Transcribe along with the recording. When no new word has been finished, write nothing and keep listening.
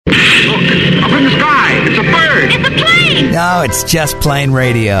No, it's Just Plain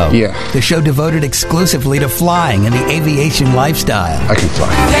Radio. Yeah. The show devoted exclusively to flying and the aviation lifestyle. I can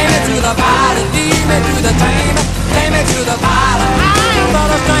fly. Take me to the pilot, lead me to the train. Take me to the pilot, I'm not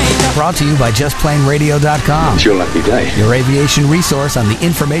a stranger. Brought to you by JustPlaneRadio.com. It's your lucky day. Your aviation resource on the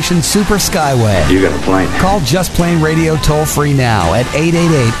information super skyway. You got a plane. Call Just Plain Radio toll free now at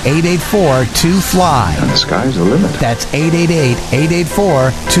 888-884-2FLY. And the sky's the limit. That's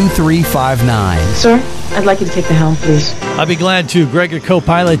 888-884-2359. Sir, I'd like you to take the helm, please. I'd be glad to. Greg, your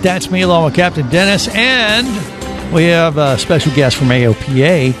co-pilot. That's me, along with Captain Dennis. And we have a special guest from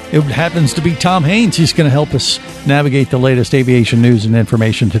AOPA. It happens to be Tom Haines. He's going to help us navigate the latest aviation news and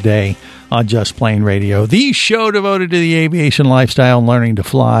information today on Just Plain Radio, the show devoted to the aviation lifestyle and learning to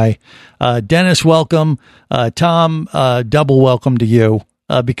fly. Dennis, welcome. Tom, double welcome to you.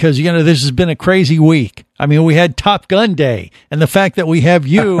 Because, this has been a crazy week. I mean, we had Top Gun Day, and the fact that we have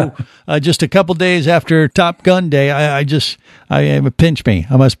you just a couple days after Top Gun Day, I pinch me.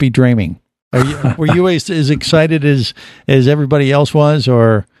 I must be dreaming. Were you as excited as everybody else was,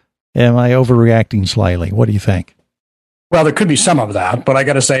 or am I overreacting slightly? What do you think? Well, there could be some of that, but I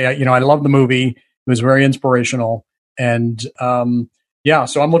got to say, I love the movie. It was very inspirational, and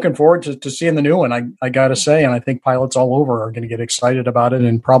so I'm looking forward to seeing the new one. I got to say, and I think pilots all over are going to get excited about it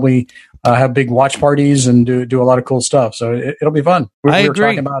and probably have big watch parties and do a lot of cool stuff. So it'll be fun. I were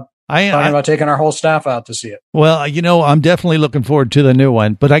agree. talking about taking our whole staff out to see it. Well, I'm definitely looking forward to the new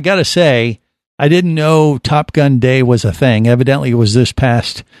one, but I got to say, I didn't know Top Gun Day was a thing. Evidently, it was this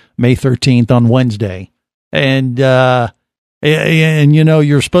past May 13th on Wednesday. And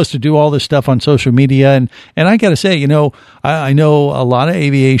you're supposed to do all this stuff on social media. And I got to say, I know a lot of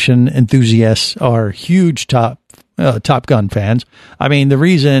aviation enthusiasts are huge Top Gun fans. I mean, the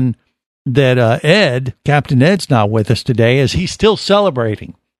reason that Captain Ed's not with us today is he's still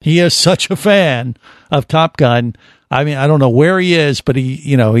celebrating. He is such a fan of Top Gun. I mean, I don't know where he is, but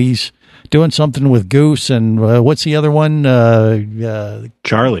he's doing something with Goose and what's the other one?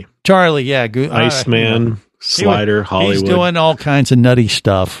 Charlie, yeah. Iceman, Slider, Hollywood. He's doing all kinds of nutty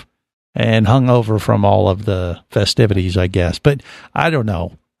stuff and hungover from all of the festivities, I guess. But I don't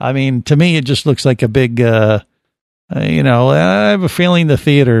know. I mean, to me, it just looks like a big, I have a feeling the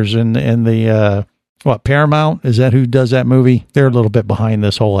theaters and the, Paramount? Is that who does that movie? They're a little bit behind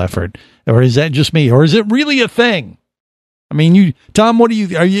this whole effort. Or is that just me? Or is it really a thing? I mean, Tom, were you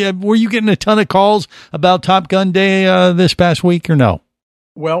getting a ton of calls about Top Gun Day this past week or no?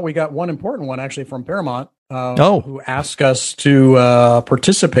 Well, we got one important one actually from Paramount who asked us to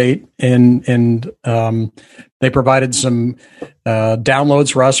participate in they provided some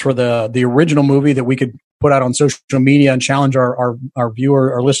downloads for us for the original movie that we could put out on social media and challenge our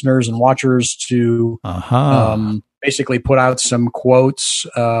our listeners and watchers to basically put out some quotes,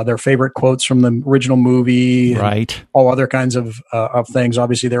 their favorite quotes from the original movie, right? All other kinds of things.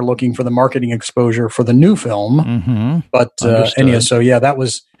 Obviously, they're looking for the marketing exposure for the new film, but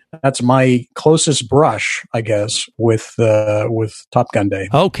that's my closest brush, I guess, with Top Gun Day.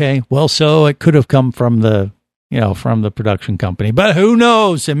 Okay, well, so it could have come from the production company, but who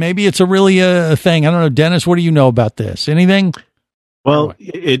knows? And maybe it's really a thing. I don't know, Dennis. What do you know about this? Anything? Well,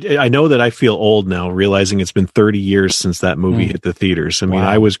 I know that I feel old now, realizing it's been 30 years since that movie hit the theaters. I mean,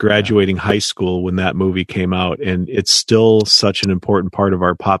 I was graduating high school when that movie came out, and it's still such an important part of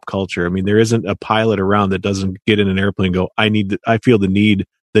our pop culture. I mean, there isn't a pilot around that doesn't get in an airplane and go, I feel the need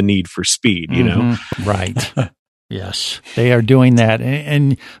for speed, Right. Yes, they are doing that.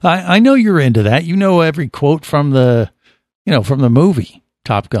 And I know you're into that. You know every quote from the movie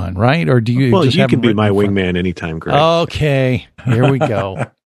Top Gun, right? Or do you? Well, just you can be my wingman anytime, Greg. Okay, here we go.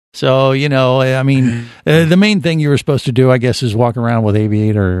 So, I mean, the main thing you were supposed to do, I guess, is walk around with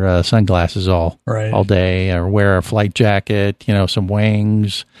aviator sunglasses all day, or wear a flight jacket, some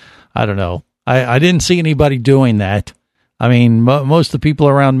wings. I don't know. I didn't see anybody doing that. I mean, most of the people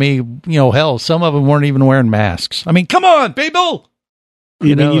around me, hell, some of them weren't even wearing masks. I mean, come on, people.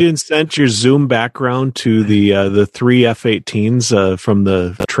 You didn't send your Zoom background to the three F-18s from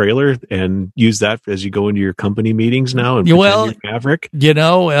the trailer and use that as you go into your company meetings now and pretend you're Maverick?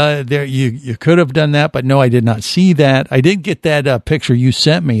 There you could have done that, but no, I did not see that. I did get that picture you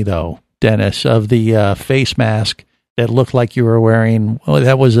sent me, though, Dennis, of the face mask that looked like you were wearing. Oh,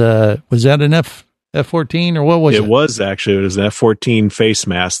 that was that an F-14 or what was it? It was an F-14 face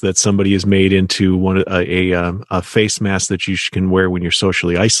mask that somebody has made into a face mask that you can wear when you're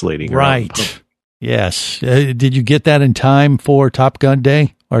socially isolating. Right. Yes. Did you get that in time for Top Gun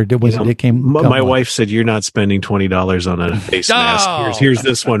Day? Or my wife said, you're not spending $20 on a face mask. Here's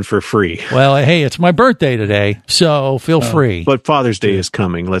this one for free. Well, hey, it's my birthday today, so feel free. But Father's Day is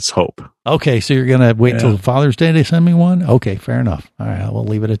coming. Let's hope. Okay, so you're going to wait till Father's Day to send me one? Okay, fair enough. All right, we'll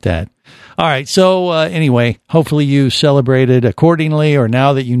leave it at that. All right, so anyway, hopefully you celebrated accordingly, or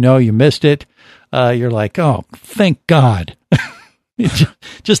now that you know you missed it, you're like, oh, thank God. It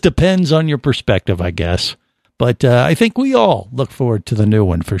just depends on your perspective, I guess. But I think we all look forward to the new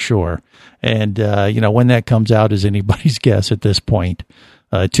one for sure. And, when that comes out is anybody's guess at this point,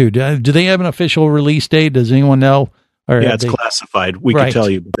 too. Do they have an official release date? Does anyone know? Or it's classified. We could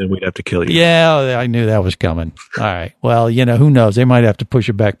tell you, but then we'd have to kill you. Yeah, I knew that was coming. All right. Well, who knows? They might have to push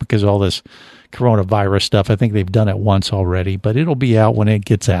it back because of all this coronavirus stuff. I think they've done it once already, but it'll be out when it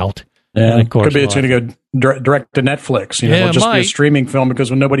gets out. Yeah, and of course, could be it's going to go direct to Netflix. It'll just be a streaming film because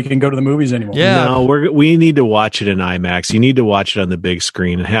when nobody can go to the movies anymore. Yeah, no, we need to watch it in IMAX. You need to watch it on the big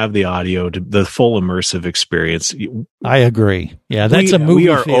screen and have the audio, the full immersive experience. I agree. Yeah, that's a movie. We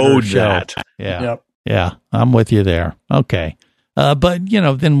are owed show. That. Yeah, yep. Yeah, I'm with you there. Okay, but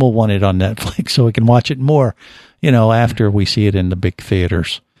then we'll want it on Netflix so we can watch it more. After we see it in the big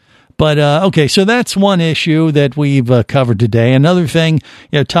theaters. But, okay, so that's one issue that we've covered today. Another thing,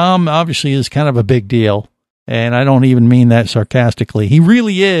 Tom obviously is kind of a big deal, and I don't even mean that sarcastically. He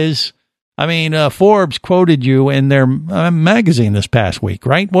really is. I mean, Forbes quoted you in their magazine this past week,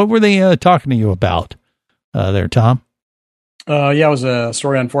 right? What were they talking to you about there, Tom? It was a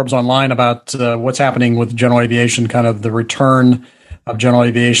story on Forbes Online about what's happening with general aviation, kind of the return of general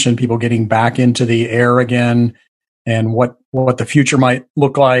aviation, people getting back into the air again, and what the future might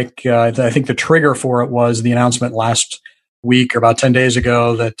look like. I think the trigger for it was the announcement last week or about 10 days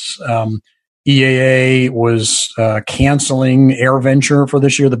ago that EAA was canceling AirVenture for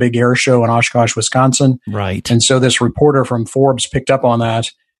this year, the big air show in Oshkosh, Wisconsin. Right. And so this reporter from Forbes picked up on that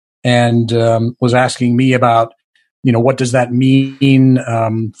and was asking me about, what does that mean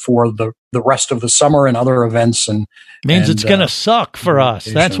for the rest of the summer and other events? And means it's going to suck for us.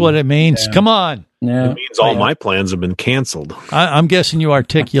 That's what it means. Yeah. Come on. Yeah. It means all my plans have been canceled. I'm guessing you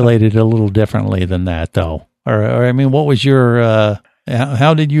articulated it a little differently than that, though. Or I mean, what was your?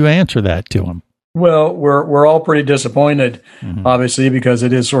 How did you answer that to him? Well, we're all pretty disappointed, obviously, because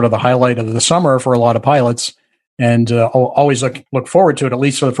it is sort of the highlight of the summer for a lot of pilots, and always look forward to it at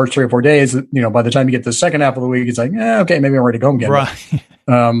least for the first 3 or 4 days. By the time you get to the second half of the week, it's like, okay, maybe I'm ready to go again. Right.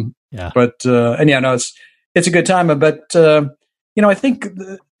 Yeah. But it's a good time. But I think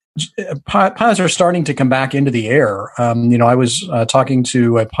pilots are starting to come back into the air. I was talking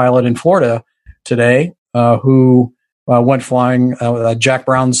to a pilot in Florida today who went flying Jack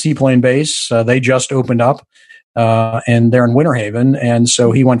Brown Seaplane Base. They just opened up, and they're in Winter Haven, and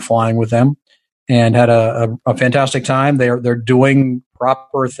so he went flying with them and had a fantastic time. They're doing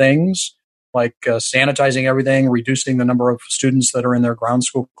proper things like sanitizing everything, reducing the number of students that are in their ground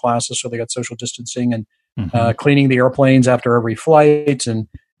school classes, so they got social distancing, and cleaning the airplanes after every flight, and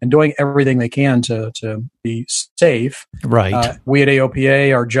doing everything they can to be safe. Right. We at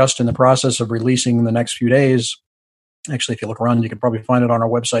AOPA are just in the process of releasing in the next few days. Actually, if you look around, you can probably find it on our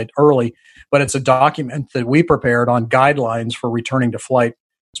website early. But it's a document that we prepared on guidelines for returning to flight,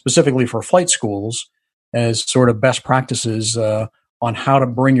 specifically for flight schools, as sort of best practices on how to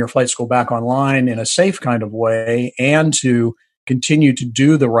bring your flight school back online in a safe kind of way and to continue to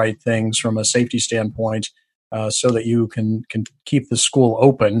do the right things from a safety standpoint so that you can keep the school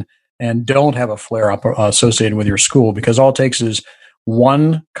open and don't have a flare-up associated with your school. Because all it takes is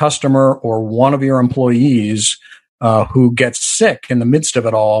one customer or one of your employees who gets sick in the midst of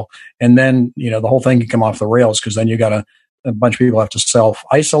it all, and then the whole thing can come off the rails, because then you got a bunch of people have to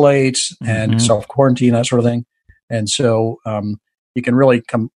self-isolate and self-quarantine, that sort of thing. And so you can really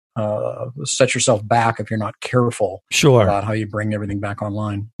set yourself back if you're not careful about how you bring everything back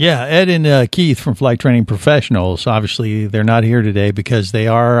online. Yeah, Ed and Keith from Flight Training Professionals, obviously they're not here today because they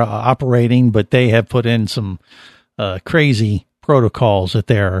are operating, but they have put in some crazy protocols that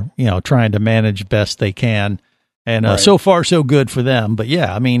they're trying to manage best they can. And so far, so good for them. But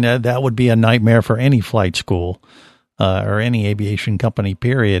yeah, I mean, that would be a nightmare for any flight school or any aviation company,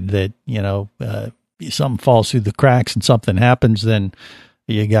 period, that, something falls through the cracks and something happens, then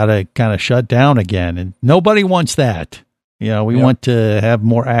you got to kind of shut down again. And nobody wants that. We want to have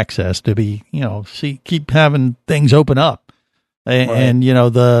more access to be, keep having things open up. And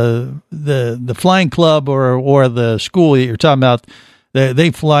the flying club or the school that you're talking about,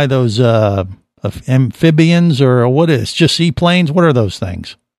 they fly those amphibians, or what is just seaplanes? What are those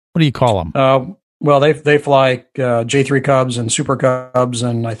things? What do you call them? Well, they fly J3 Cubs and Super Cubs,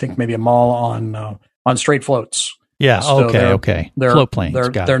 and I think maybe a Mall on straight floats. Yeah. So Okay. Float planes.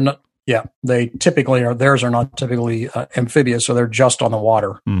 They're not. Yeah, they typically are. Theirs are not typically amphibious, so they're just on the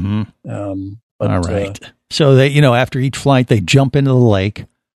water. Mm-hmm. All right. So they, after each flight, they jump into the lake,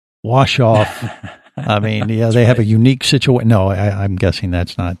 wash off. I mean, yeah, they have a unique situation. No, I'm guessing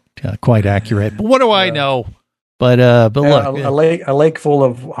that's not quite accurate. But what do I know? But look, a lake full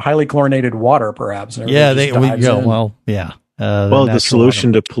of highly chlorinated water, perhaps. Yeah, yeah. The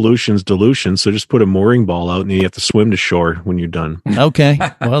solution to pollution is dilution. So just put a mooring ball out and you have to swim to shore when you're done. Okay.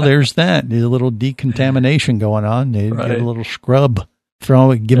 Well, there's that. There's a little decontamination going on. They get a little scrub,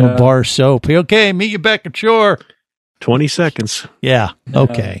 give them a bar of soap. Okay, meet you back at shore. 20 seconds. Yeah.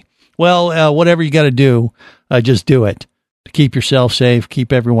 Okay. Well, whatever you got to do, just do it to keep yourself safe,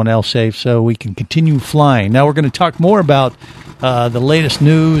 keep everyone else safe so we can continue flying. Now we're going to talk more about the latest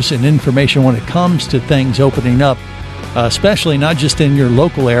news and information when it comes to things opening up. Especially not just in your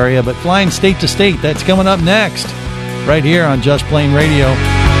local area, but flying state to state. That's coming up next, right here on Just Plain Radio.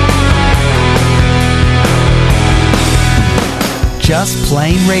 Just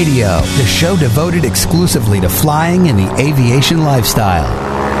Plain Radio, the show devoted exclusively to flying and the aviation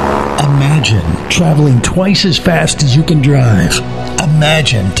lifestyle. Imagine traveling twice as fast as you can drive.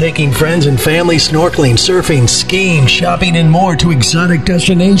 Imagine taking friends and family snorkeling, surfing, skiing, shopping, and more to exotic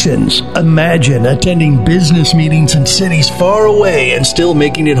destinations. Imagine attending business meetings in cities far away and still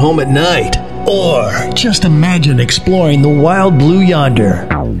making it home at night. Or just imagine exploring the wild blue yonder.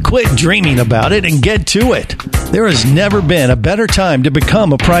 Quit dreaming about it and get to it. There has never been a better time to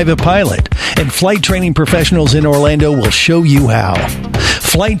become a private pilot, and Flight Training Professionals in Orlando will show you how.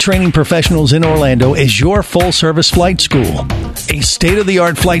 Flight Training Professionals in Orlando is your full-service flight school. A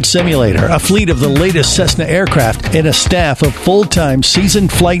state-of-the-art flight simulator, a fleet of the latest Cessna aircraft, and a staff of full-time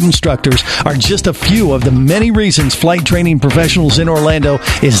seasoned flight instructors are just a few of the many reasons Flight Training Professionals in Orlando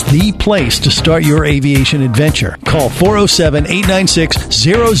is the place to start your aviation adventure. Call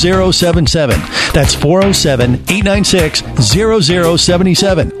 407-896-0077. That's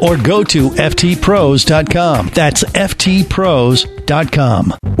 407-896-0077. Or go to ftpros.com. That's ftpros.com.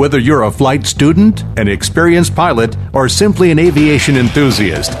 Whether you're a flight student, an experienced pilot, or simply an aviation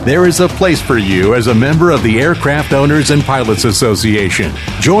enthusiast, there is a place for you as a member of the Aircraft Owners and Pilots Association.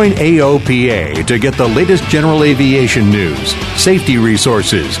 Join AOPA to get the latest general aviation news, safety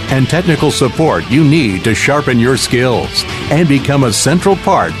resources, and technical support you need to sharpen your skills and become a central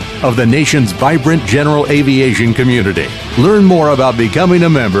part of the nation's vibrant general aviation community. Learn more about becoming a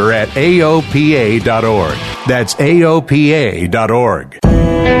member at AOPA.org. That's AOPA.org.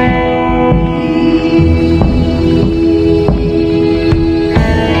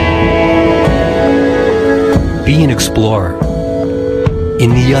 Be an explorer in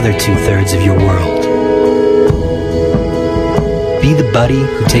the other two-thirds of your world. Be the buddy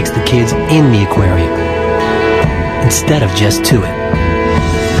who takes the kids in the aquarium instead of just to it.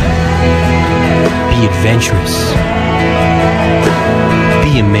 Be adventurous.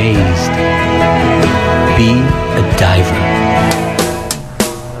 Be amazed. Be a diver.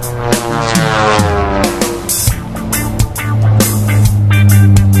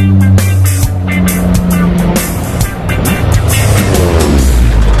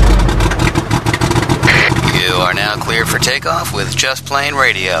 For takeoff with Just Plain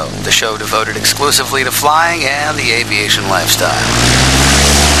Radio, the show devoted exclusively to flying and the aviation lifestyle.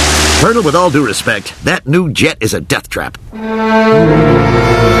 Colonel, with all due respect, that new jet is a death trap.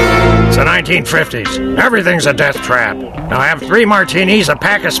 It's the 1950s. Everything's a death trap. Now have 3 martinis, a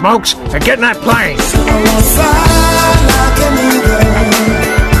pack of smokes, and get in that plane.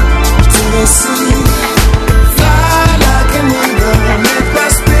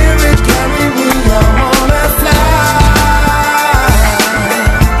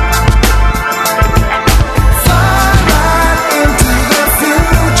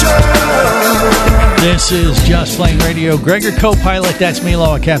 This is Just Plain Radio. Greg, your co-pilot. That's me,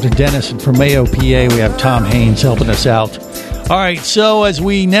 Law Captain Dennis. And from AOPA, we have Tom Haines helping us out. All right, so as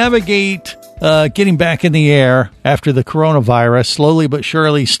we navigate getting back in the air after the coronavirus, slowly but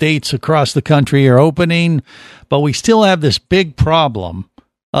surely states across the country are opening, but we still have this big problem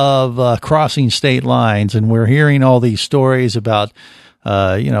of crossing state lines, and we're hearing all these stories about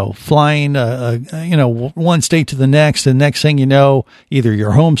flying, one state to the next, and next thing you know, either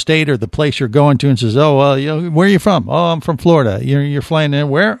your home state or the place you're going to and says, where are you from? Oh, I'm from Florida. You're flying in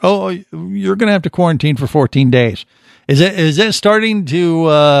where? Oh, you're going to have to quarantine for 14 days. Is that starting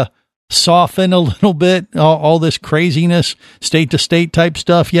to soften a little bit, all this craziness, state to state type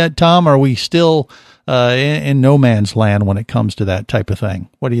stuff yet, Tom? Or are we still in no man's land when it comes to that type of thing?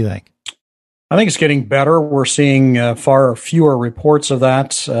 What do you think? I think it's getting better. We're seeing far fewer reports of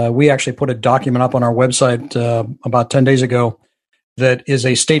that. We actually put a document up on our website about 10 days ago that is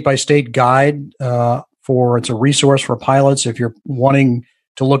a state-by-state guide it's a resource for pilots if you're wanting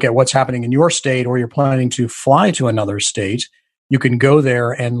to look at what's happening in your state or you're planning to fly to another state. You can go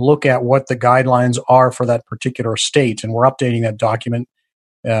there and look at what the guidelines are for that particular state. And we're updating that document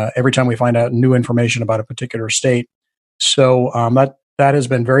every time we find out new information about a particular state. So that has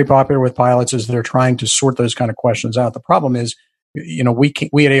been very popular with pilots as they're trying to sort those kind of questions out. The problem is, we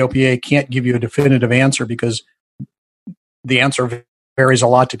at AOPA can't give you a definitive answer because the answer varies a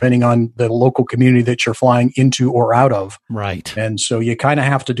lot depending on the local community that you're flying into or out of. Right. And so you kind of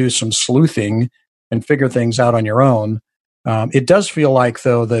have to do some sleuthing and figure things out on your own. It does feel like,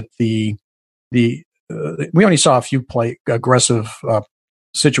 though, that we only saw a few aggressive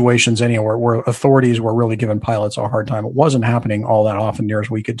situations anywhere where authorities were really giving pilots a hard time. It wasn't happening all that often, near as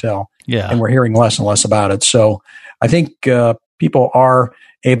we could tell. Yeah. And we're hearing less and less about it. So I think people are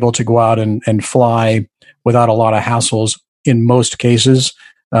able to go out and fly without a lot of hassles in most cases.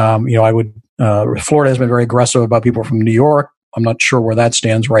 Florida has been very aggressive about people from New York. I'm not sure where that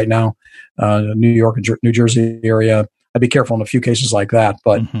stands right now. New York and New Jersey area. I'd be careful in a few cases like that.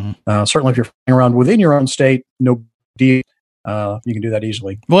 But certainly if you're flying around within your own state, no deal. You can do that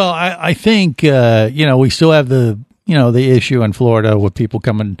easily. Well, I think, we still have the issue in Florida with people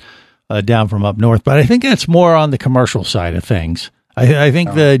coming down from up north, but I think that's more on the commercial side of things. I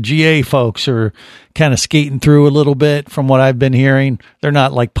think the GA folks are kind of skating through a little bit from what I've been hearing. They're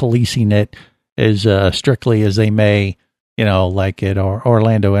not like policing it as strictly as they may, like at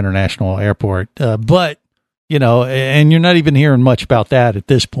Orlando International Airport. But, and you're not even hearing much about that at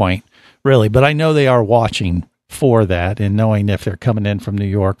this point, really. But I know they are watching for that and knowing if they're coming in from New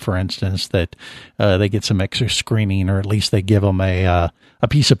York, for instance, that they get some extra screening, or at least they give them a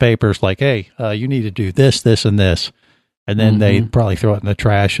piece of papers like, hey, you need to do this, this, and this. And then they probably throw it in the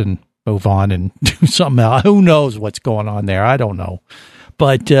trash and move on and do something else. Who knows what's going on there? I don't know.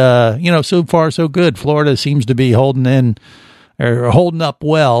 But, so far so good. Florida seems to be holding up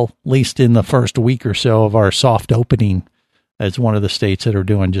well, at least in the first week or so of our soft opening, as one of the states that are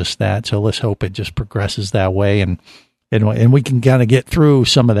doing just that. So let's hope it just progresses that way and we can kind of get through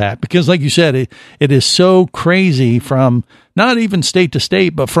some of that, because like you said, it is so crazy from not even state to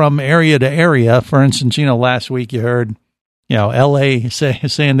state, but from area to area. For instance, last week you heard, LA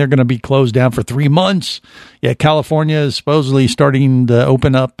saying they're going to be closed down for 3 months. Yeah. California is supposedly starting to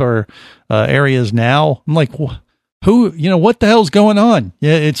open up our areas now. I'm like, what the hell's going on?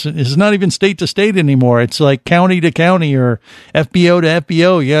 Yeah, it's not even state to state anymore. It's like county to county or FBO to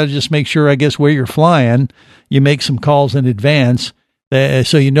FBO. You got to just make sure, I guess, where you're flying, you make some calls in advance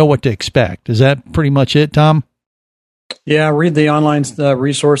so you know what to expect. Is that pretty much it, Tom? Yeah, read the online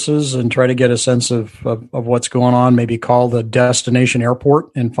resources and try to get a sense of what's going on. Maybe call the destination airport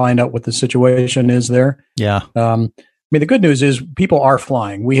and find out what the situation is there. Yeah. The good news is people are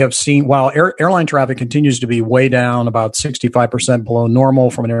flying. We have seen, while airline traffic continues to be way down, about 65% below normal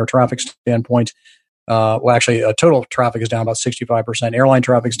from an air traffic standpoint. Total traffic is down about 65%. Airline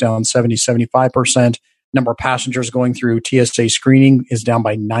traffic is down 75%. Number of passengers going through TSA screening is down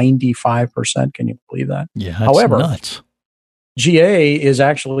by 95%. Can you believe that? Yeah, that's nuts. GA is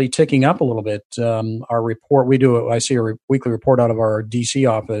actually ticking up a little bit. Our report, I see a weekly report out of our DC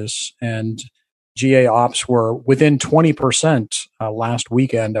office, and GA ops were within 20% last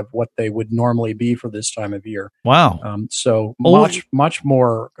weekend of what they would normally be for this time of year. Wow. So much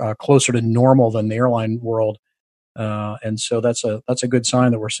more closer to normal than the airline world. And so that's a good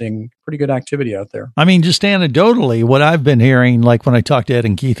sign that we're seeing pretty good activity out there. I mean, just anecdotally, what I've been hearing, like when I talked to Ed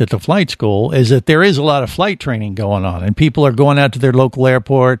and Keith at the flight school, is that there is a lot of flight training going on, and people are going out to their local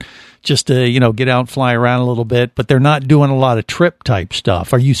airport just to, get out and fly around a little bit, but they're not doing a lot of trip type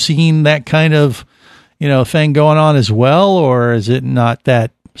stuff. Are you seeing that kind of, thing going on as well, or is it not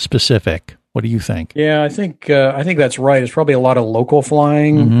that specific? What do you think? Yeah, I think that's right. It's probably a lot of local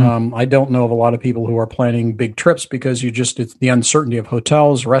flying. Mm-hmm. I don't know of a lot of people who are planning big trips because it's the uncertainty of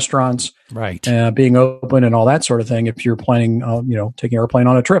hotels, restaurants, right, being open and all that sort of thing. If you're planning, taking an airplane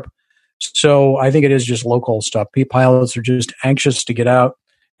on a trip, so I think it is just local stuff. Pilots are just anxious to get out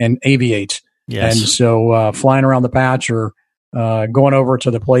and aviate, yes. And so flying around the patch or going over to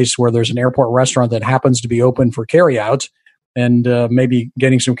the place where there's an airport restaurant that happens to be open for carryout. And maybe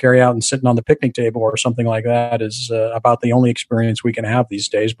getting some carry out and sitting on the picnic table or something like that is about the only experience we can have these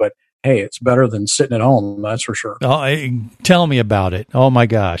days. But hey, it's better than sitting at home, that's for sure. Oh, tell me about it. Oh my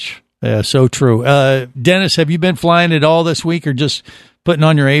gosh, so true. Dennis, have you been flying at all this week, or just putting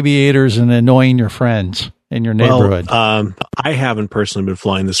on your aviators and annoying your friends? in your neighborhood? Well, I haven't personally been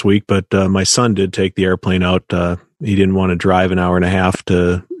flying this week, but my son did take the airplane out. He didn't want to drive an hour and a half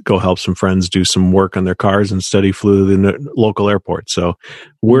to go help some friends do some work on their cars. Instead, he flew to the local airport. So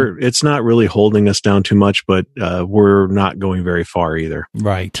it's not really holding us down too much, but we're not going very far either.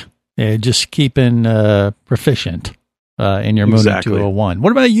 Right. Just keeping proficient in your Mooney 201.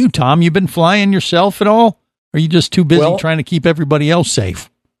 What about you, Tom? You been flying yourself at all? Or are you just too busy trying to keep everybody else safe?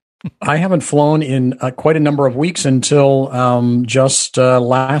 I haven't flown in quite a number of weeks until just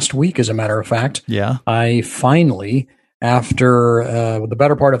last week, as a matter of fact. Yeah. I finally, after the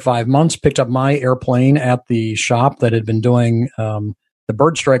better part of 5 months, picked up my airplane at the shop that had been doing the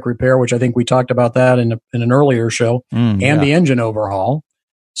bird strike repair, which I think we talked about that in an earlier show, and the engine overhaul.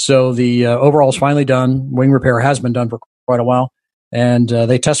 So the overhaul is finally done. Wing repair has been done for quite a while. And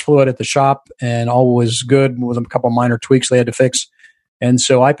they test flew it at the shop, and all was good with a couple of minor tweaks they had to fix. And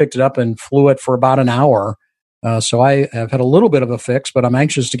so I picked it up and flew it for about an hour. So I have had a little bit of a fix, but I'm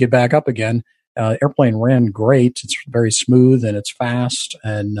anxious to get back up again. Airplane ran great. It's very smooth and it's fast.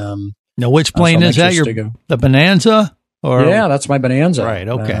 And now, which plane is that? The Bonanza? Or? Yeah, that's my Bonanza. Right.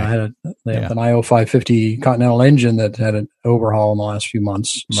 Okay. I had an IO550 Continental engine that had an overhaul in the last few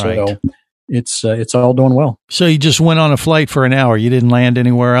months. Right. So it's all doing well. So you just went on a flight for an hour. You didn't land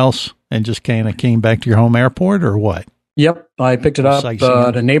anywhere else and just kind of came back to your home airport, or what? Yep, I picked it up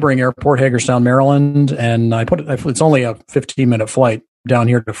at a neighboring airport, Hagerstown, Maryland, and it's only a 15-minute flight down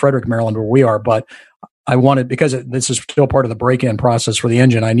here to Frederick, Maryland, where we are, but I wanted, because this is still part of the break-in process for the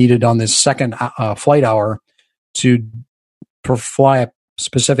engine, I needed on this second flight hour to fly a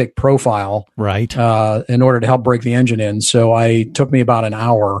specific profile, right, in order to help break the engine in. So it took me about an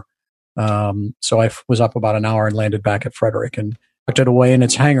hour. So I was up about an hour and landed back at Frederick and tucked it away in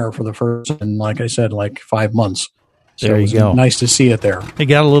its hangar for the first, and like I said, 5 months. So there you go. Nice to see it there. He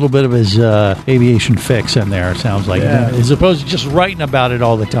got a little bit of his aviation fix in there, it sounds like, as opposed to just writing about it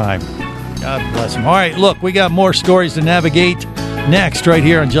all the time. God bless him. All right, look, we got more stories to navigate next right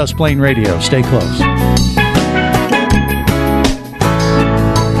here on Just Plain Radio. Stay close.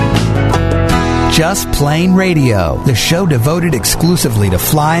 Just Plain Radio, the show devoted exclusively to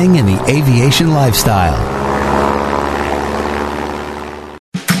flying and the aviation lifestyle.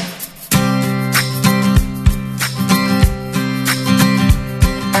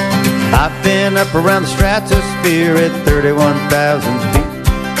 I've been up around the stratosphere at 31,000 feet.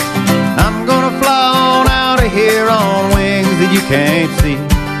 I'm gonna fly on out of here on wings that you can't see.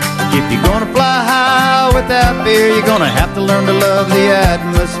 If you're gonna fly high without fear, you're gonna have to learn to love the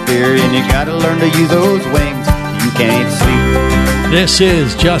atmosphere, and you gotta learn to use those wings you can't see. This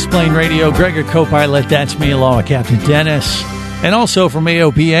is Just Plain Radio. Gregor co-pilot, that's me, along with Captain Dennis. And also from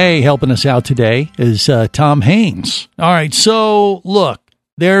AOPA helping us out today is Tom Haines. All right, so look.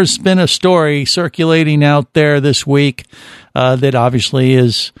 There's been a story circulating out there this week that obviously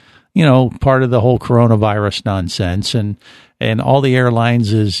is, part of the whole coronavirus nonsense. And all the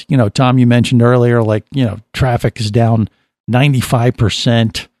airlines is, Tom, you mentioned earlier, traffic is down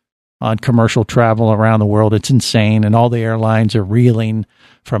 95% on commercial travel around the world. It's insane. And all the airlines are reeling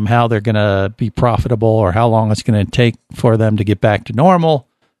from how they're going to be profitable or how long it's going to take for them to get back to normal.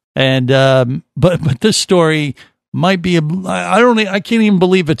 And but this story might be, I can't even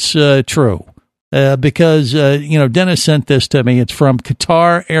believe it's true because, Dennis sent this to me. It's from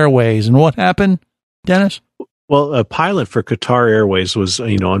Qatar Airways. And what happened, Dennis? Well, a pilot for Qatar Airways was,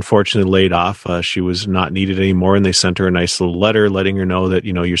 unfortunately laid off. She was not needed anymore. And they sent her a nice little letter letting her know that,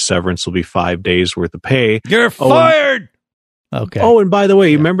 your severance will be 5 days worth of pay. You're fired. Okay. Oh, and by the way,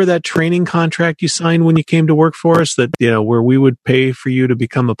 you remember that training contract you signed when you came to work for us that, where we would pay for you to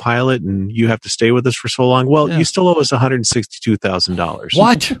become a pilot and you have to stay with us for so long? Well, you still owe us $162,000.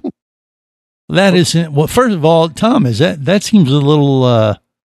 What? That isn't, well, first of all, Tom, that seems a little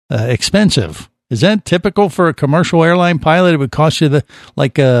expensive. Is that typical for a commercial airline pilot? It would cost you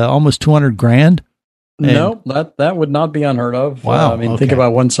almost $200,000? No, that would not be unheard of. Wow. Think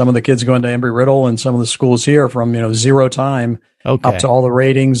about when some of the kids go into Embry-Riddle and some of the schools here from, zero time up to all the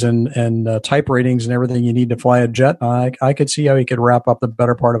ratings and type ratings and everything you need to fly a jet. I could see how you could wrap up the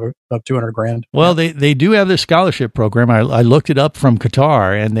better part of $200,000. Well, they do have this scholarship program. I looked it up from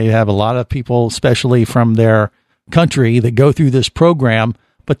Qatar, and they have a lot of people, especially from their country, that go through this program.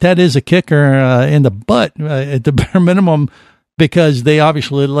 But that is a kicker in the butt at the bare minimum, because they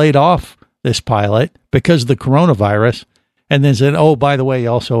obviously laid off this pilot because of the coronavirus, and then said, oh, by the way, he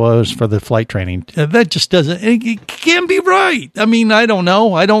also owes for the flight training. That just doesn't, it can't be right. I don't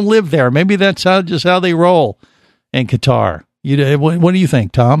know. I don't live there. Maybe that's how they roll in Qatar. What do you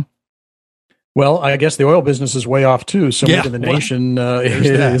think, Tom? Well, I guess the oil business is way off too. So maybe the nation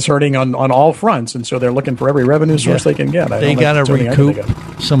is hurting on all fronts, and so they're looking for every revenue source they can get. They got to recoup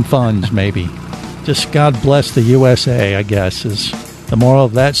some funds, maybe. Just God bless the USA, I guess, is the moral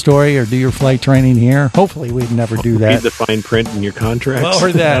of that story. Or do your flight training here. Hopefully, we'd never do that. Read the fine print in your contracts. Well,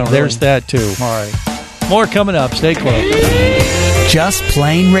 or that. There's that too. All right, more coming up. Stay close. Just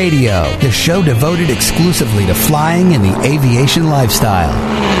Plain Radio, the show devoted exclusively to flying and the aviation lifestyle.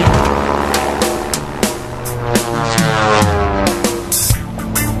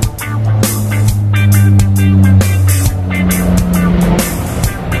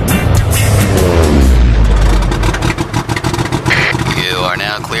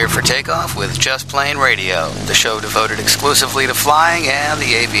 For takeoff with Just Plain Radio, the show devoted exclusively to flying and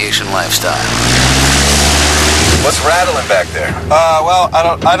the aviation lifestyle. What's rattling back there? Well,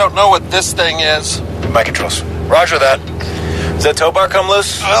 I don't know what this thing is. My controls. Roger that. Does that tow bar come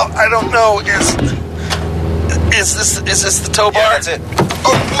loose? Well, I don't know. Is this the tow bar? Yeah, that's it.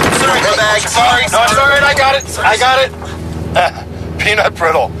 Oh, sorry, my bag. Sorry. No, it's all right. I got it. Peanut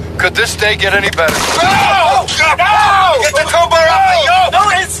brittle. Could this day get any better? No! Get the tow bar off the yoke! No,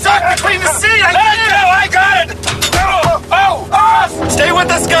 it's stuck between the seat! I got it! Stay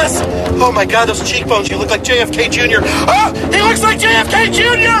with us, Gus! Oh my God, those cheekbones, you look like JFK Jr. Oh, he looks like JFK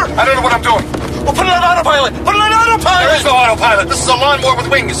Jr.! I don't know what I'm doing. Well, put it on autopilot! Put it on autopilot! There is no autopilot. This is a lawnmower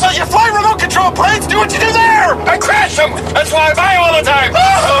with wings. Well, you fly remote control planes. Do what you do there! I crash them! That's why I buy them all the time!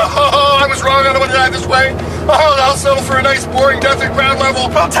 I was wrong. I don't want to drive this way. I'll settle for a nice, boring death at ground level.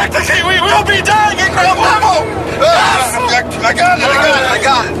 Well, technically, we will be dying at ground level! I got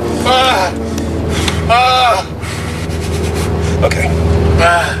it! Okay.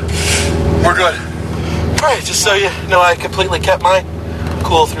 We're good. All right, just so you know, I completely kept my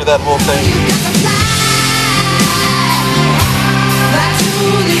cool through that whole thing.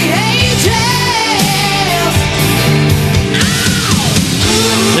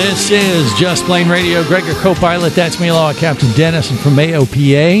 This is Just Plain Radio. Greg, your co-pilot. That's me, along with Captain Dennis. And from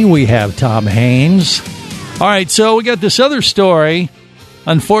AOPA, we have Tom Haines. All right, so we got this other story.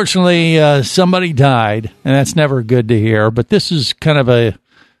 Unfortunately, somebody died, and that's never good to hear. But this is kind of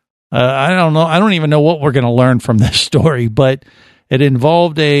I don't know. I don't even know what we're going to learn from this story, but it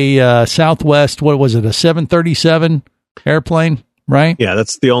involved a Southwest, what was it, a 737 airplane, right? Yeah,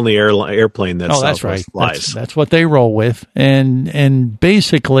 that's the only airplane that Southwest flies. That's what they roll with. And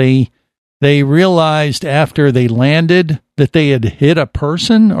basically, they realized after they landed that they had hit a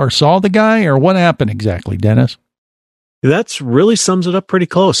person or saw the guy, or what happened exactly, Dennis? That's really sums it up pretty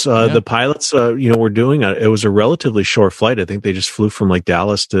close. The pilots, were doing it was a relatively short flight. I think they just flew from like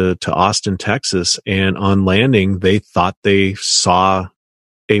Dallas to Austin, Texas. And on landing, they thought they saw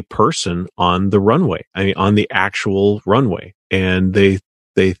a person on the runway. I mean, on the actual runway. And they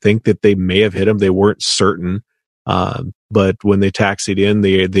think that they may have hit him. They weren't certain. But when they taxied in,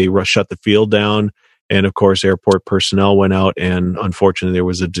 they shut the field down. And of course, airport personnel went out, and unfortunately, there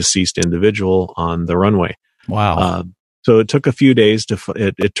was a deceased individual on the runway. Wow. So it took a few days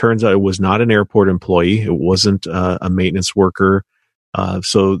it turns out it was not an airport employee. It wasn't a maintenance worker.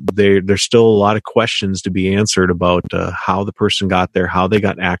 So there's still a lot of questions to be answered about how the person got there, how they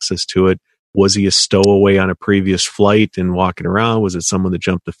got access to it. Was he a stowaway on a previous flight and walking around? Was it someone that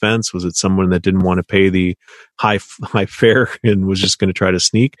jumped the fence? Was it someone that didn't want to pay the high fare and was just going to try to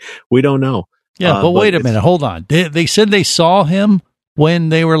sneak? We don't know. Yeah, but wait a minute. Hold on. They said they saw him when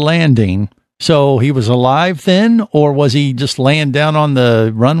they were landing. So he was alive then, or was he just laying down on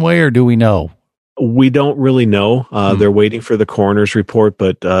the runway, or do we know? We don't really know. They're waiting for the coroner's report,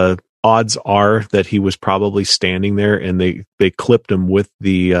 but odds are that he was probably standing there, and they clipped him with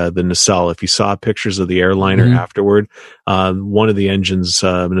the nacelle. If you saw pictures of the airliner afterward, one of the engines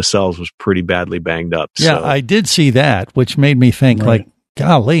nacelles was pretty badly banged up. Yeah, so. I did see that, which made me think like,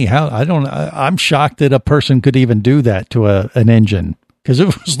 golly, I'm shocked that a person could even do that to an engine. Because it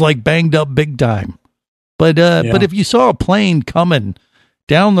was like banged up big time. But if you saw a plane coming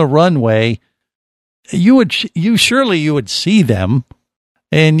down the runway, you would see them,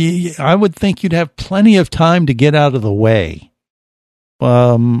 and I would think you'd have plenty of time to get out of the way.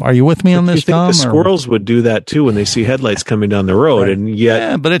 Are you with me on this, Tom? The squirrels would do that too when they see headlights coming down the road, and yet,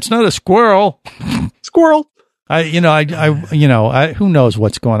 yeah, but it's not a squirrel. Squirrel. Who knows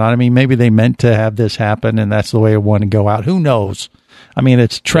what's going on? I mean, maybe they meant to have this happen, and that's the way it wanted to go out. Who knows? I mean,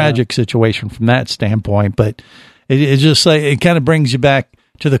 it's a tragic situation from that standpoint, but it's just like, it kind of brings you back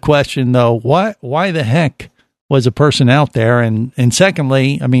to the question, though, why the heck was a person out there? And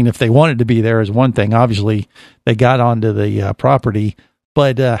secondly, I mean, if they wanted to be there is one thing. Obviously, they got onto the property,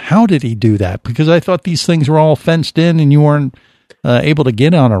 but how did he do that? Because I thought these things were all fenced in, and you weren't able to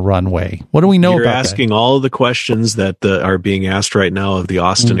get on a runway? What do we know You're about asking that? all of the questions that are being asked right now of the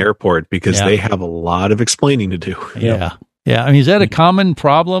Austin airport, because they have a lot of explaining to do. Yeah. Yeah. I mean, is that a common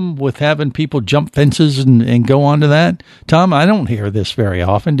problem with having people jump fences and go onto that? Tom, I don't hear this very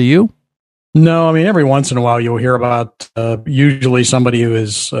often. Do you? No, I mean, every once in a while you'll hear about usually somebody who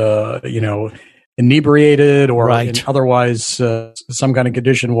is, inebriated or otherwise some kind of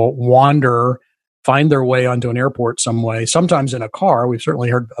condition will find their way onto an airport some way, sometimes in a car. We've certainly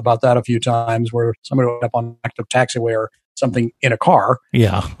heard about that a few times where somebody will end up on an active taxiway or something in a car.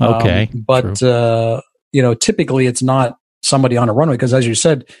 Yeah. Okay. But, typically it's not somebody on a runway because, as you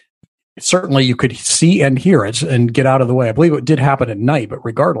said, certainly you could see and hear it and get out of the way. I believe it did happen at night, but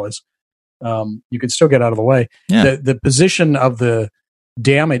regardless, you could still get out of the way. Yeah. The position of the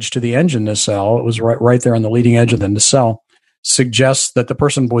damage to the engine nacelle, it was right there on the leading edge of the nacelle, suggests that the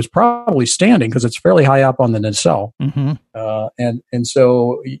person was probably standing because it's fairly high up on the nacelle. Mm-hmm. And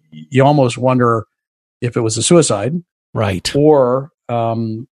so you almost wonder if it was a suicide. Right. Or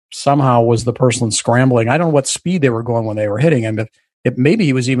somehow was the person scrambling. I don't know what speed they were going when they were hitting him. If maybe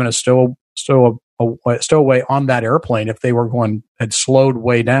he was even a stowaway on that airplane if they had slowed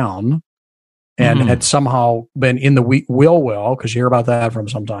way down and had somehow been in the wheel well, because you hear about that from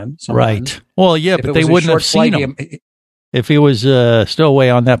sometimes. Right. Well, yeah, but they wouldn't have seen him. If he was stowaway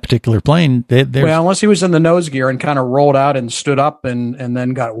on that particular plane, unless he was in the nose gear and kind of rolled out and stood up and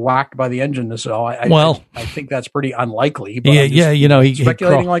then got whacked by the engine nacelle. I think that's pretty unlikely. But he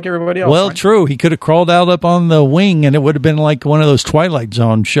speculating like everybody else. Well, right? true. He could have crawled out up on the wing, and it would have been like one of those Twilight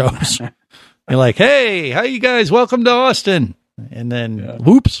Zone shows. You're like, "Hey, how you guys? Welcome to Austin," and then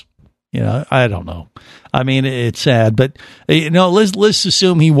whoops. I don't know. I mean, it's sad, but let's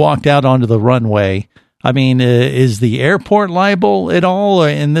assume he walked out onto the runway. I mean, is the airport liable at all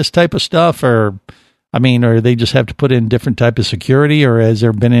in this type of stuff? Or they just have to put in different type of security, or has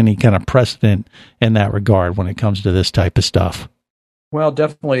there been any kind of precedent in that regard when it comes to this type of stuff? Well,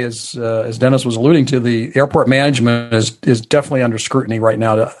 definitely, as Dennis was alluding to, the airport management is definitely under scrutiny right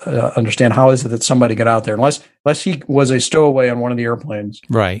now to understand how is it that somebody got out there. Unless he was a stowaway on one of the airplanes.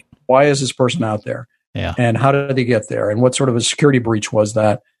 Right. Why is this person out there? Yeah. And how did he get there? And what sort of a security breach was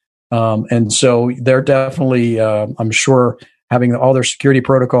that? And so they're definitely, I'm sure, having all their security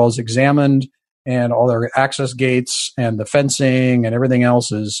protocols examined and all their access gates and the fencing and everything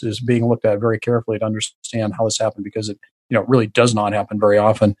else is being looked at very carefully to understand how this happened, because it really does not happen very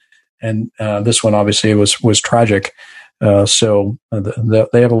often. And this one obviously was tragic. So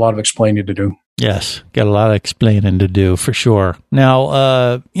they have a lot of explaining to do. Yes, got a lot of explaining to do for sure.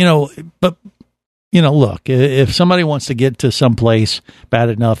 Now, look, if somebody wants to get to someplace bad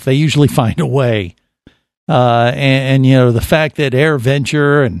enough, they usually find a way. And the fact that Air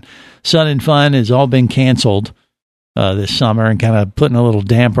Venture and Sun and Fun has all been canceled this summer and kind of putting a little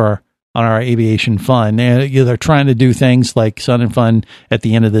damper on our aviation fun. And they're trying to do things like Sun and Fun at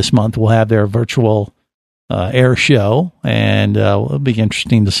the end of this month will have their virtual air show, and it'll be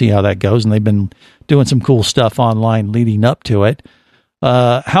interesting to see how that goes. And they've been doing some cool stuff online leading up to it.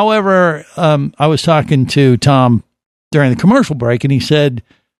 However, I was talking to Tom during the commercial break, and he said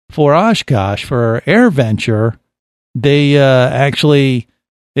for Oshkosh, for Air Venture, they actually,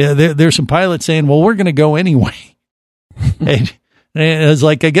 there's some pilots saying, well, we're going to go anyway. and it was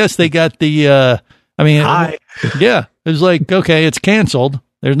like, I guess they got the, it was like, okay, it's canceled.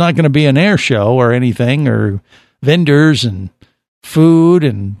 There's not going to be an air show or anything, or vendors and food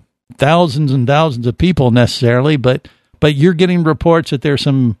and thousands of people necessarily, but you're getting reports that there's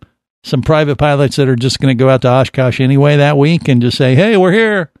some private pilots that are just going to go out to Oshkosh anyway that week and just say, hey, we're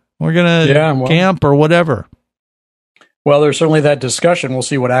here. We're going to camp or whatever. Well, there's certainly that discussion. We'll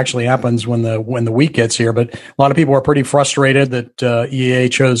see what actually happens when the week gets here. But a lot of people are pretty frustrated that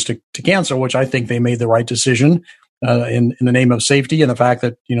EAA chose to cancel, which I think they made the right decision in the name of safety and the fact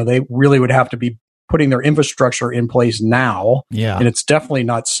that they really would have to be putting their infrastructure in place now. Yeah, and it's definitely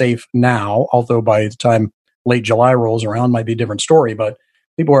not safe now. Although by the time late July rolls around, might be a different story. But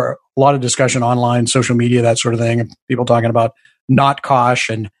a lot of discussion online, social media, that sort of thing. People talking about not Kosh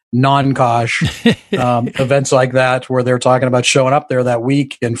and non-Kosh events like that, where they're talking about showing up there that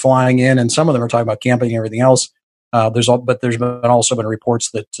week and flying in, and some of them are talking about camping and everything else. There's also been reports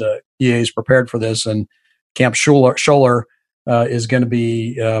that EA is prepared for this, and Camp Scholler is going to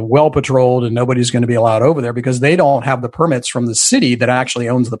be well patrolled, and nobody's going to be allowed over there because they don't have the permits from the city that actually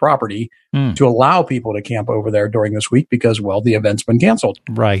owns the property to allow people to camp over there during this week because, well, the event's been canceled.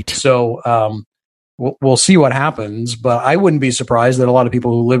 Right. So we'll see what happens, but I wouldn't be surprised that a lot of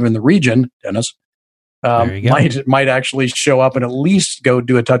people who live in the region, Dennis, might actually show up and at least go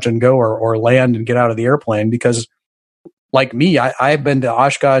do a touch and go or land and get out of the airplane, because like me, I've been to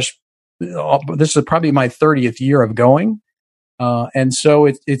Oshkosh. This is probably my 30th year of going. And so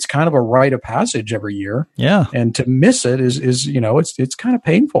it's kind of a rite of passage every year. Yeah. And to miss it is it's kind of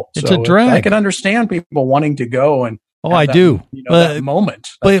painful. It's a drag. I can understand people wanting to go and I do. That moment,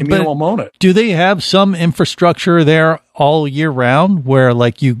 that communal moment. Do they have some infrastructure there all year round where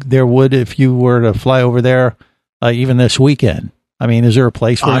like there would if you were to fly over there even this weekend? I mean, is there a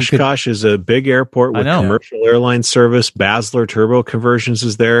place where Oshkosh is a big airport with commercial airline service. Basler Turbo Conversions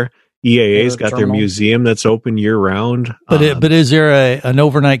is there. EAA's got their museum that's open year round. But is there an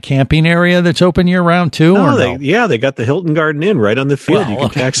overnight camping area that's open year round too? They got the Hilton Garden Inn right on the field. You can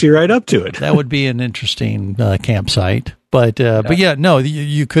taxi right up to it. That would be an interesting campsite. But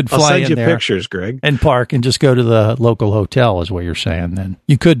you could fly I'll send in you there pictures, Greg, and park and just go to the local hotel is what you're saying. Then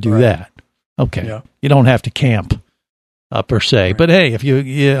you could do that. Okay, you don't have to camp per se. Right. But hey, if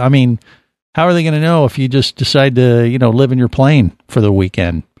I mean, how are they going to know if you just decide to live in your plane for the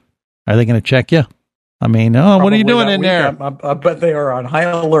weekend? Are they going to check you? I mean, what are you doing in there? I bet they are on high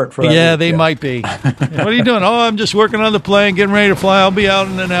alert for that. Yeah, they might be. What are you doing? I'm just working on the plane, getting ready to fly. I'll be out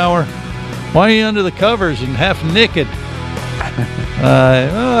in an hour. Why are you under the covers and half naked?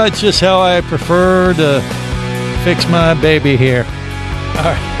 It's just how I prefer to fix my baby here. All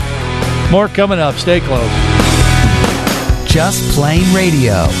right. More coming up. Stay close. Just Plain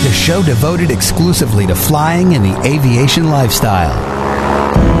Radio, the show devoted exclusively to flying and the aviation lifestyle.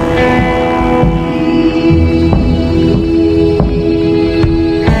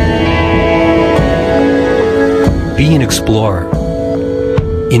 Be an explorer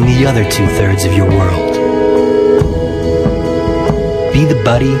in the other 2/3 of your world. Be the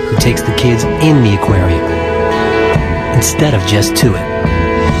buddy who takes the kids in the aquarium instead of just to it.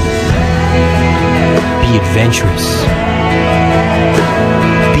 Be adventurous.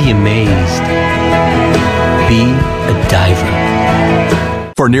 Be amazed. Be a diver.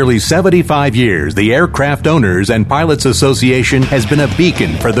 For nearly 75 years, the Aircraft Owners and Pilots Association has been a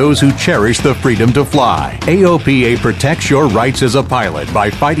beacon for those who cherish the freedom to fly. AOPA protects your rights as a pilot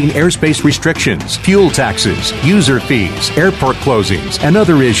by fighting airspace restrictions, fuel taxes, user fees, airport closings, and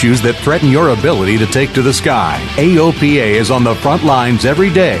other issues that threaten your ability to take to the sky. AOPA is on the front lines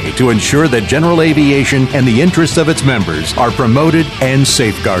every day to ensure that general aviation and the interests of its members are promoted and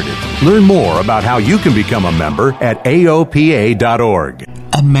safeguarded. Learn more about how you can become a member at AOPA.org.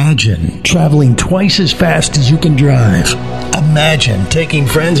 Imagine traveling twice as fast as you can drive. Imagine taking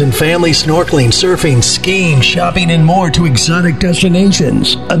friends and family snorkeling, surfing, skiing, shopping, and more to exotic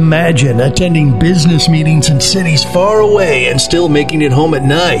destinations. Imagine attending business meetings in cities far away and still making it home at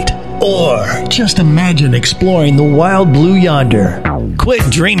night. Or just imagine exploring the wild blue yonder. Quit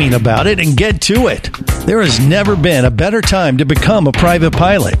dreaming about it and get to it. There has never been a better time to become a private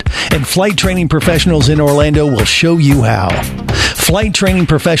pilot, and Flight Training Professionals in Orlando will show you how. Flight Training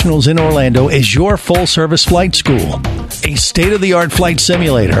Professionals in Orlando is your full-service flight school. A state-of-the-art flight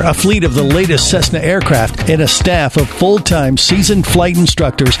simulator, a fleet of the latest Cessna aircraft, and a staff of full-time seasoned flight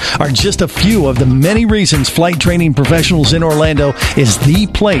instructors are just a few of the many reasons Flight Training Professionals in Orlando is the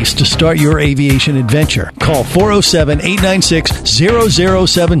place to start your aviation adventure. Call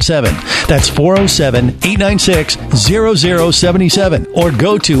 407-896-0077. That's 407-896-0077. Or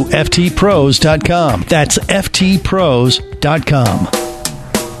go to ftpros.com. That's ftpros.com.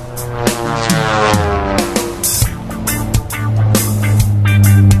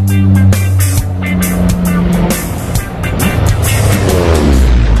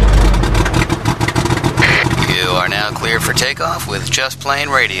 For takeoff with Just Plain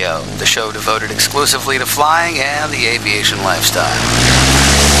Radio, the show devoted exclusively to flying and the aviation lifestyle.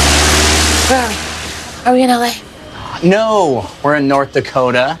 Where are we? Are we in LA? No, we're in North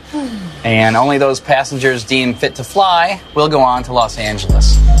Dakota, and only those passengers deemed fit to fly will go on to Los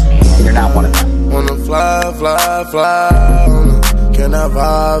Angeles. And you're not one of them. Wanna fly, fly, fly on it. Can I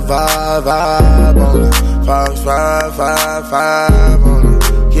vibe, vibe, vibe on it? Fox 555 on it.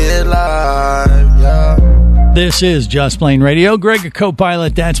 Get live, yeah. This is Just Plain Radio. Greg, a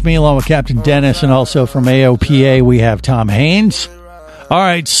co-pilot. That's me, along with Captain Dennis. And also from AOPA, we have Tom Haines. All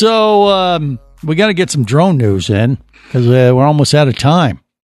right, so we got to get some drone news in because we're almost out of time.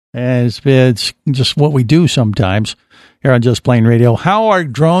 And it's just what we do sometimes here on Just Plain Radio. How are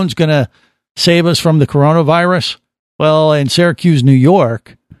drones going to save us from the coronavirus? Well, in Syracuse, New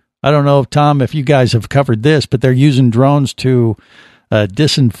York, I don't know, Tom, if you guys have covered this, but they're using drones to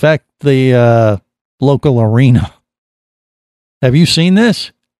disinfect the local arena. Have you seen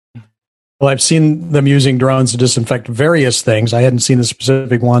this? I've seen them using drones to disinfect various things. I hadn't seen the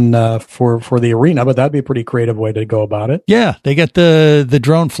specific one for the arena, but that'd be a pretty creative way to go about it. Yeah, they got the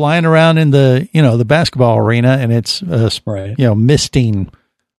drone flying around in the basketball arena, and it's misting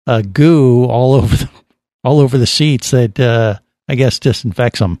goo all over the seats that I guess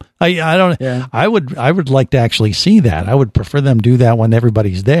disinfects them. I don't. Yeah. I would like to actually see that. I would prefer them do that when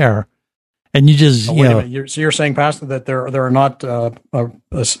everybody's there. And you just, so you're saying, Pastor, that there are not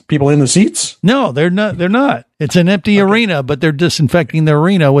people in the seats? No, they're not. They're not. It's an empty arena, but they're disinfecting the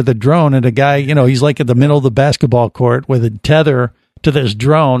arena with a drone and a guy. He's like at the middle of the basketball court with a tether to this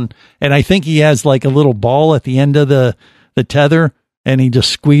drone, and I think he has like a little ball at the end of the tether, and he just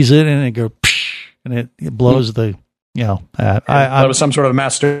squeezes it and it goes, and it blows the. That was some sort of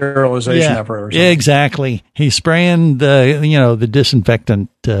mass sterilization effort or something. Yeah, exactly. He's spraying the disinfectant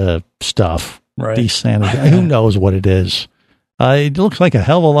stuff. Right. Who knows what it is? It looks like a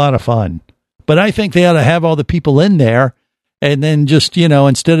hell of a lot of fun. But I think they ought to have all the people in there, and then just,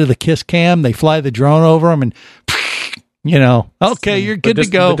 instead of the kiss cam, they fly the drone over them and, okay, you're good to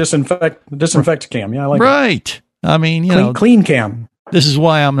go. The disinfect cam. Yeah, I like right. It. I mean, clean cam. This is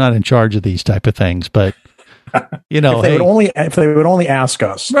why I'm not in charge of these type of things, but... if they would only ask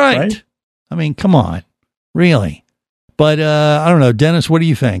us, right? I mean, come on, really. But I don't know, Dennis. What do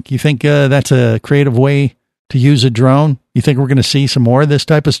you think? You think that's a creative way to use a drone? You think we're going to see some more of this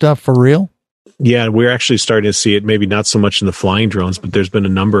type of stuff for real? Yeah, we're actually starting to see it, maybe not so much in the flying drones, but there's been a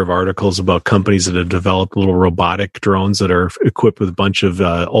number of articles about companies that have developed little robotic drones that are equipped with a bunch of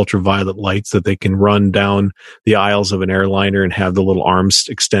ultraviolet lights that they can run down the aisles of an airliner and have the little arms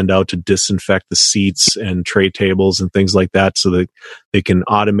extend out to disinfect the seats and tray tables and things like that, so that they can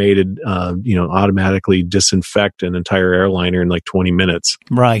automatically disinfect an entire airliner in like 20 minutes.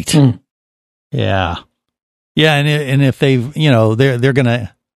 Right. Yeah. Yeah. And if they've,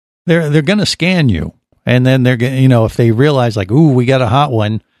 they're going to scan you, and then they're going to, if they realize like, ooh, we got a hot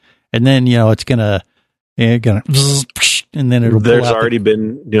one, and then, it's going to, and then it'll, there's already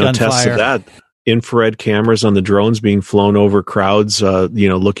been, tests of that. Infrared cameras on the drones being flown over crowds,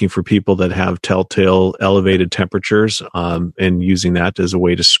 looking for people that have telltale elevated temperatures, and using that as a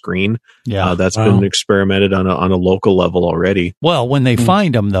way to screen. Yeah. That's been experimented on a local level already. Well, when they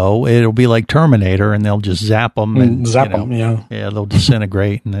find them though, it'll be like Terminator, and they'll just zap them and them. Yeah, they'll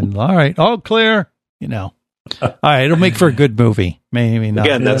disintegrate, and then, all right, all clear, All right, it'll make for a good movie. Maybe not.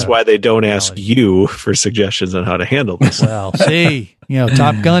 Again, that's why they don't ask you for suggestions on how to handle this. Well, see,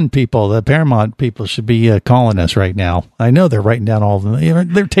 Top Gun people, the Paramount people should be calling us right now. I know they're writing down all of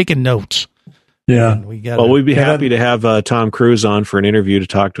them. They're taking notes. Yeah. We'd be happy to have Tom Cruise on for an interview to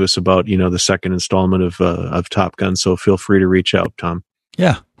talk to us about, the second installment of Top Gun. So feel free to reach out, Tom.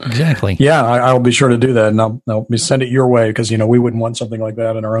 Yeah, exactly. Yeah, I'll be sure to do that, and I'll send it your way, because we wouldn't want something like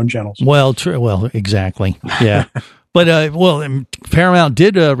that in our own channels. Well, true. Well, exactly. Yeah, but Paramount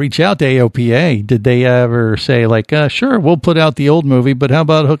did reach out to AOPA. Did they ever say like, sure, we'll put out the old movie, but how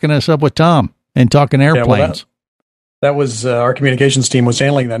about hooking us up with Tom and talking airplanes? Yeah, that was our communications team was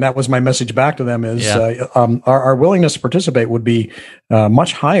handling that. And that was my message back to them: is our willingness to participate would be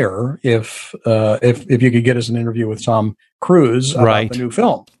much higher if you could get us an interview with Tom Cruise about the new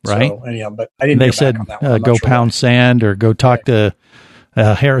film. Right. So, but I didn't. They said go pound sand or go talk to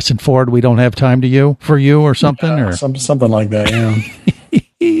Harrison Ford. We don't have time for you or something or something like that.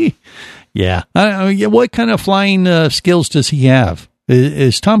 Yeah. Yeah. What kind of flying skills does he have?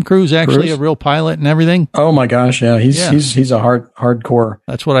 Is Tom Cruise actually a real pilot and everything? Oh my gosh, yeah, he's a hardcore.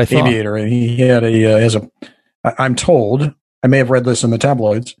 That's what I thought. Aviator. He had I'm told, I may have read this in the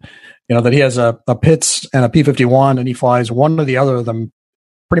tabloids, that he has a Pitts and a P-51, and he flies one or the other of them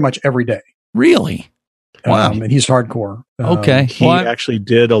pretty much every day. Really? Wow. And he's hardcore. Okay. He actually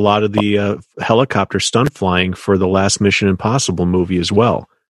did a lot of the helicopter stunt flying for the last Mission Impossible movie as well.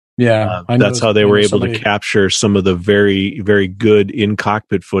 Yeah, that's how they were able to capture some of the very, very good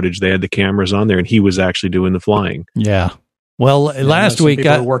in-cockpit footage. They had the cameras on there, and he was actually doing the flying. Yeah. Well, last week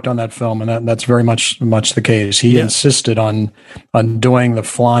I worked on that film, and that's very much the case. He insisted on doing the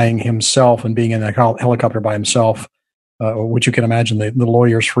flying himself and being in a helicopter by himself, which you can imagine the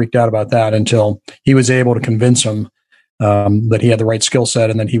lawyers freaked out about that until he was able to convince them that he had the right skill set,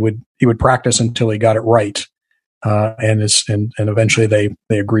 and then he would practice until he got it right. And eventually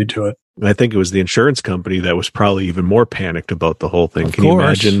they agreed to it. I think it was the insurance company that was probably even more panicked about the whole thing. Can you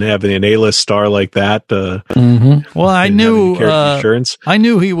imagine having an A-list star like that? Well, I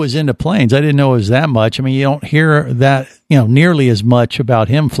knew he was into planes. I didn't know it was that much. I mean, you don't hear that, nearly as much about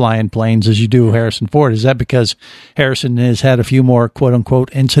him flying planes as you do Harrison Ford. Is that because Harrison has had a few more quote unquote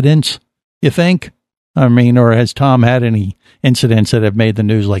incidents, you think? I mean, or has Tom had any incidents that have made the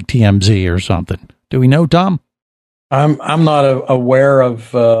news, like TMZ or something? Do we know, Tom? I'm not aware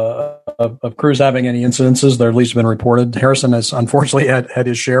of crews having any incidences. There at least have been reported. Harrison has unfortunately had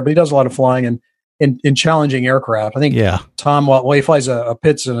his share, but he does a lot of flying in challenging aircraft. I think Tom, while he flies a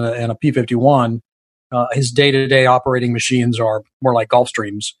Pitts and a P-51, his day-to-day operating machines are more like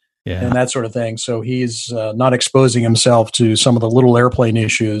Gulfstreams and that sort of thing. So he's not exposing himself to some of the little airplane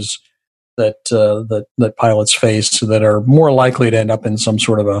issues that pilots face that are more likely to end up in some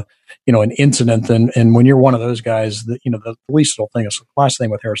sort of an incident. And when you're one of those guys, the least little thing, the last thing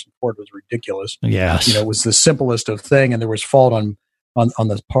with Harrison Ford was ridiculous. Yes. It was the simplest of thing. And there was fault on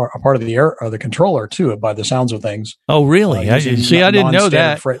the part of the controller too, by the sounds of things. Oh, really? I didn't know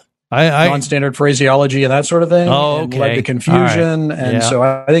that. Non-standard phraseology and that sort of thing. Oh, okay. Led to confusion. Right. And so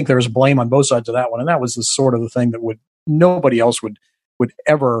I think there was blame on both sides of that one. And that was the sort of the thing that nobody else would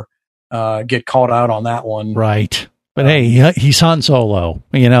ever get called out on that one. Right. But hey, he's Han Solo,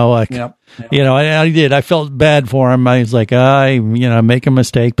 I did. I felt bad for him. I was like, I make a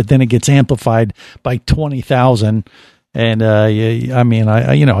mistake, but then it gets amplified by 20,000. And,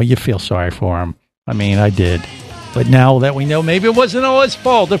 you feel sorry for him. I mean, I did. But now that we know, maybe it wasn't all his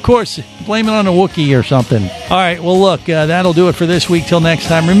fault. Of course, blame it on a Wookiee or something. All right, well, look, that'll do it for this week. Till next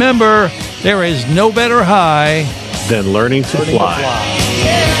time, remember, there is no better high than learning to fly.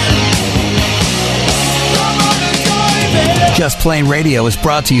 Just Plain Radio is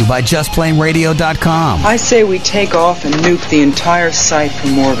brought to you by JustPlainRadio.com. I say we take off and nuke the entire site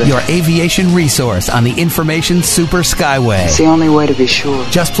from orbit. Your aviation resource on the information super skyway. It's the only way to be sure.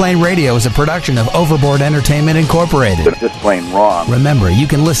 Just Plain Radio is a production of Overboard Entertainment Incorporated. But just plain wrong. Remember, you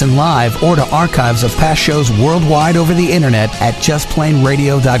can listen live or to archives of past shows worldwide over the internet at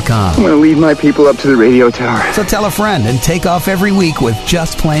JustPlainRadio.com. I'm going to leave my people up to the radio tower. So tell a friend and take off every week with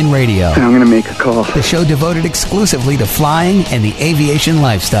Just Plain Radio. And I'm going to make a call. The show devoted exclusively to flying and the aviation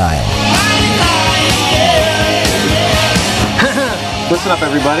lifestyle. Listen up,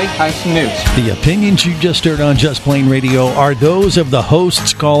 everybody. Here's some news. The opinions you just heard on Just Plain Radio are those of the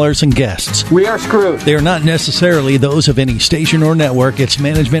hosts, callers, and guests. We are screwed. They are not necessarily those of any station or network, its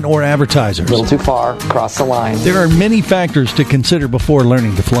management, or advertisers. A little too far. Cross the line. There are many factors to consider before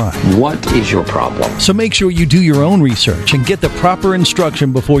learning to fly. What is your problem? So make sure you do your own research and get the proper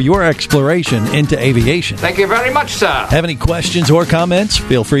instruction before your exploration into aviation. Thank you very much, sir. Have any questions or comments?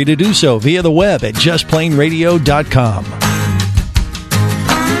 Feel free to do so via the web at JustPlainRadio.com.